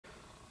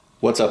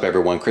What's up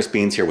everyone, Chris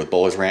Beans here with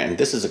Bowler's Rant, and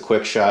this is a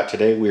quick shot.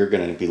 Today we are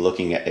going to be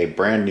looking at a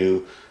brand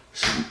new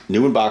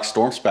in box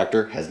Storm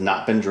Spectre. Has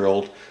not been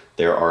drilled.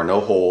 There are no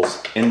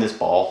holes in this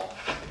ball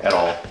at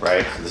all,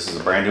 right? So this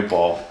is a brand new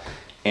ball.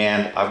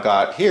 And I've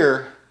got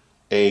here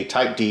a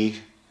Type D,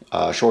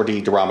 Shore D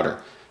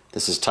durometer.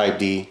 This is Type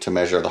D to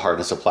measure the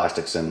hardness of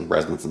plastics and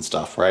resins and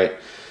stuff, right?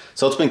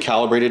 So it's been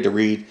calibrated to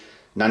read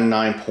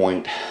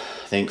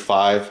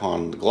 99.5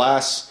 on the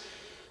glass.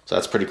 So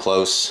that's pretty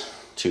close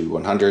to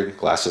 100.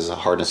 Glass is a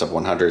hardness of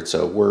 100,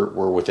 so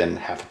we're within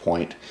half a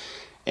point.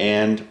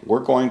 And we're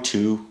going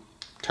to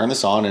turn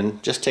this on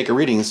and just take a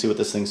reading and see what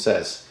this thing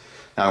says.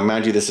 Now,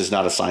 mind you, this is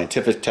not a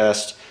scientific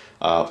test,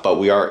 but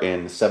we are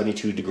in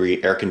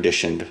 72-degree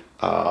air-conditioned,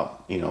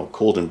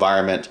 cooled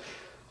environment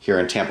here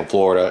in Tampa,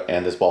 Florida,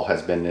 and this ball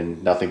has been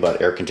in nothing but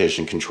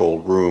air-conditioned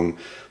controlled room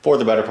for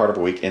the better part of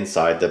a week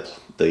inside the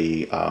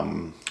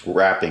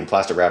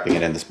plastic wrapping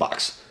it in this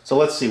box. So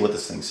let's see what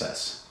this thing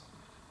says.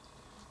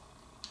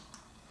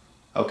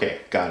 Okay,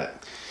 got it.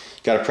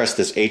 Got to press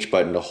this H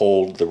button to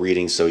hold the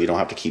reading so you don't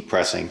have to keep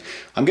pressing.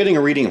 I'm getting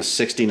a reading of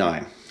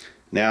 69.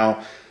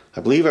 Now,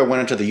 I believe I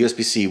went into the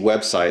USB-C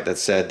website that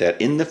said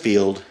that in the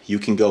field you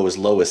can go as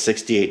low as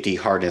 68D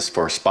hardness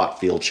for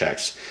spot field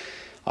checks.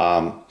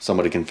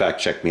 Somebody can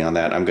fact check me on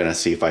that. I'm going to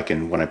see if I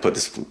can, when I put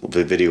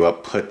the video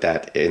up, put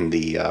that in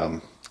the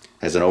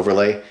as an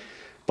overlay.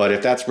 But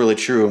if that's really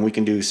true and we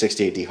can do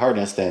 68D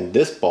hardness, then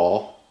this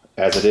ball,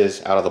 as it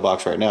is out of the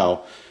box right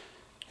now,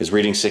 is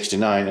reading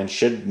 69 and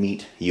should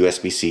meet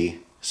USB-C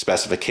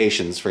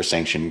specifications for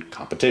sanctioned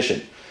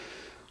competition.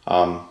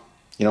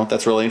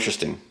 That's really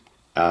interesting.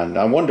 And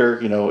I wonder,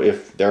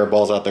 if there are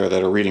balls out there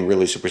that are reading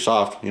really super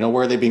soft,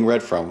 where are they being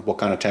read from? What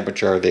kind of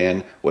temperature are they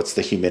in? What's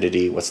the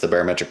humidity? What's the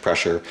barometric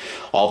pressure?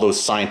 All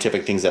those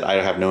scientific things that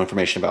I have no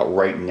information about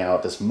right now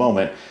at this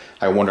moment.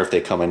 I wonder if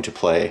they come into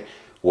play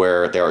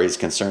where there is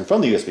concern from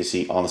the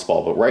USB-C on this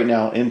ball. But right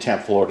now in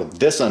Tampa, Florida,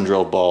 this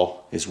undrilled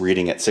ball is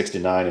reading at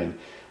 69, and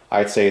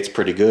I'd say it's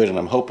pretty good, and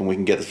I'm hoping we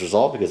can get this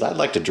resolved because I'd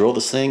like to drill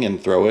this thing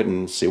and throw it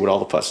and see what all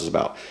the fuss is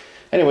about.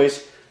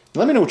 Anyways,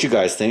 let me know what you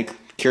guys think.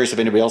 Curious if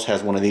anybody else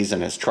has one of these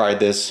and has tried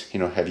this.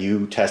 Have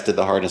you tested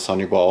the hardness on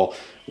your ball?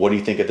 What do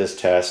you think of this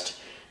test?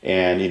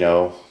 And,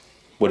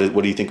 what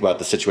do you think about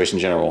the situation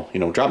in general?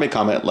 Drop me a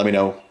comment. Let me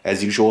know.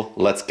 As usual,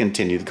 let's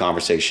continue the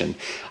conversation.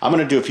 I'm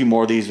going to do a few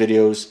more of these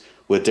videos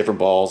with different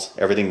balls,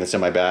 everything that's in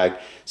my bag.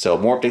 So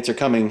more updates are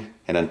coming,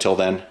 and until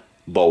then,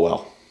 bow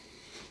well.